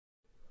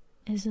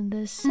Isn't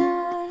this such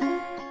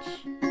a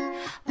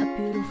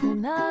beautiful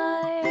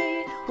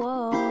night?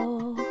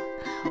 Whoa,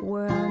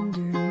 we're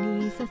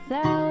underneath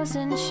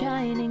 1,000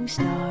 shining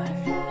stars.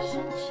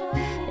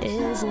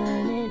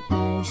 Isn't it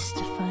nice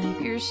to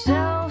find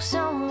yourself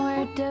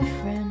somewhere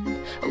different?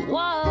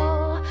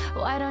 Whoa,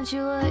 why don't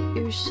you let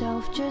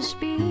yourself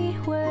just be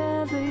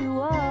wherever you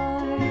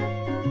are?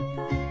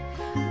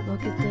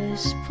 Look at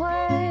this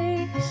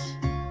place,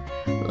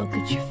 look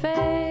at your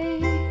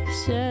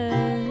faces.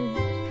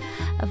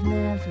 I've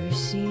never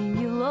seen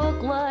you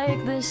look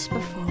like this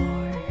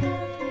before.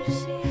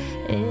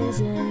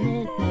 Isn't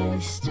it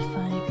nice to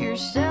find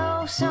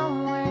yourself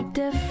somewhere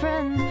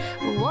different?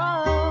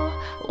 Whoa,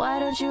 why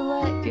don't you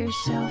let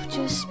yourself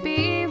just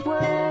be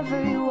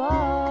wherever you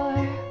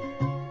are?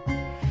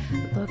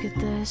 Look at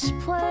this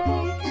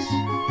place,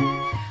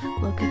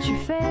 look at your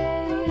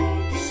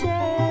faces.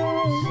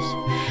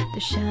 They're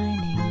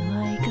shining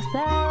like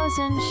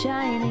 1,000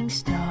 shining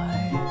stars.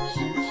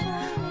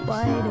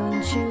 Why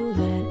don't you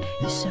let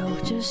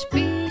yourself just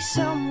be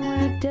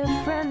somewhere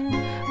different?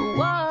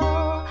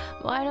 Whoa,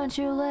 why don't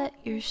you let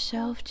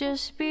yourself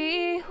just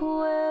be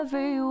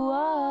whoever you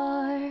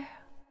are?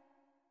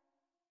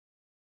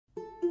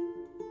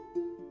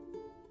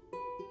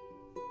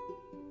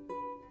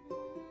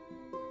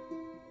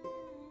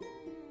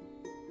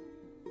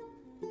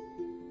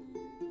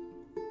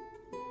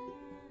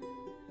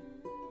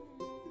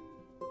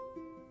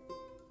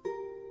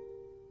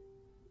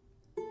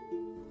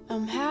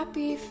 I'm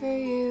happy for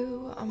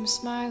you, I'm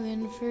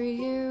smiling for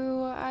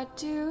you. I'd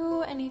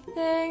do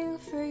anything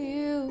for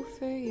you,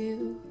 for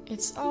you.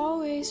 It's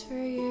always for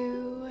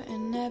you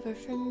and never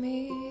for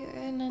me.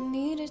 And I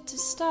need it to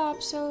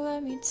stop, so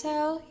let me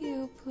tell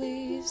you,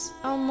 please.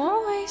 I'm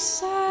always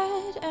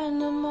sad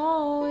and I'm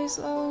always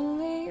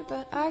lonely,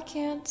 but I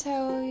can't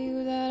tell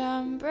you that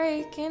I'm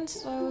breaking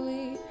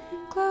slowly.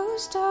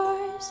 Closed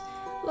doors,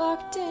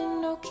 locked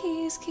in, no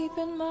keys,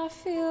 keeping my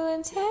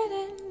feelings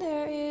hidden.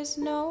 There is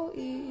no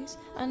ease.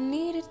 I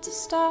need it to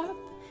stop,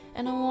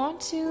 and I want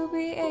to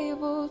be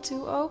able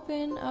to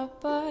open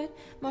up, but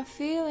my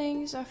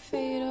feelings are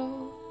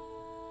fatal.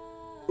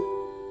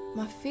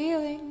 My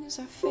feelings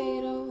are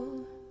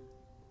fatal.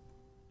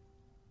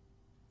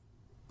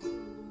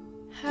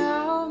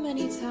 How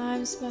many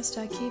times must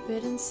I keep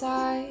it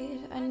inside?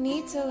 I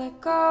need to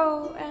let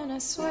go, and I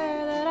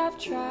swear that I've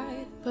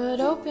tried. But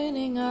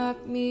opening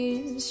up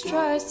means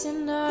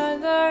trusting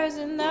others,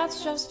 and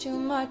that's just too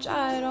much.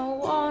 I don't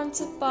want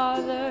to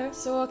bother,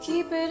 so I'll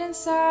keep it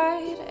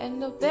inside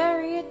and I'll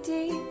bury it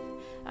deep.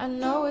 I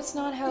know it's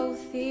not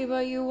healthy,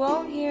 but you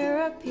won't hear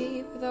a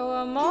peep. Though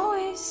I'm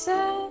always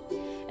sad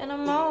and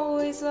I'm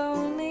always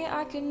lonely,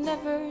 I could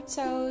never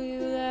tell you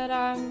that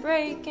I'm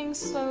breaking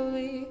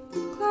slowly.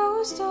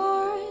 Closed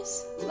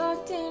doors,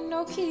 locked in,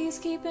 no keys,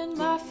 keeping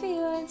my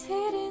feelings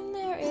hidden.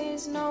 There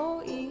is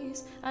no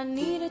ease. I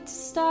need it to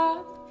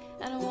stop,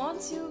 and I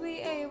want to be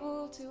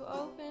able to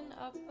open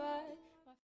up, but